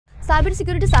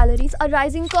Cybersecurity salaries are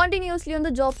rising continuously on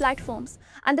the job platforms,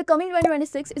 and the coming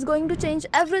 2026 is going to change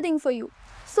everything for you.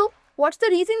 So, what's the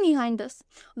reason behind this?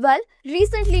 Well,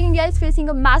 recently India is facing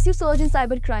a massive surge in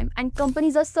cybercrime, and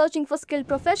companies are searching for skilled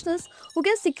professionals who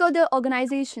can secure their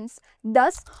organizations,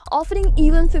 thus offering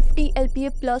even 50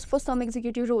 LPA plus for some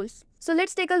executive roles. So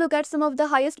let's take a look at some of the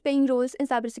highest paying roles in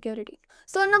cybersecurity.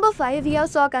 So on number 5, we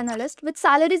have SOC analyst with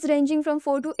salaries ranging from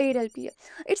 4 to 8 LPA.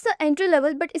 It's the entry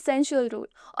level but essential role.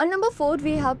 On number 4,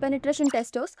 we have penetration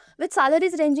testers with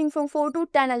salaries ranging from 4 to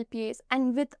 10 LPAs,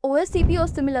 and with OSCP or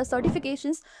similar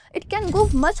certifications, it can go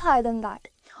much higher than that.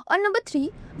 On number 3,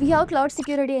 we have cloud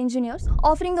security engineers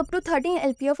offering up to 13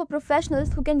 LPA for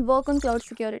professionals who can work on cloud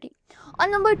security.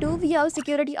 On number 2, we have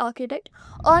security architect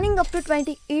earning up to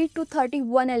 28 to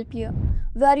 31 LPA,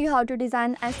 where you have to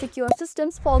design and secure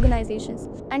systems for organizations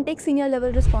and take senior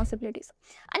level responsibilities.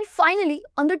 And finally,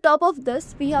 on the top of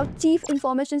this, we have Chief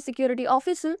Information Security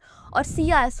Officer or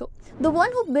CISO, the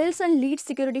one who builds and leads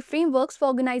security frameworks for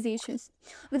organizations,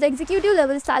 with executive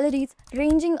level salaries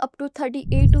ranging up to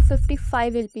 38 to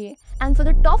 55 LPA. And for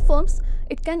the top firms,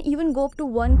 it can even go up to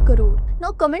 1 crore.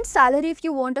 Now comment salary if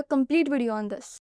you want a complete video on this.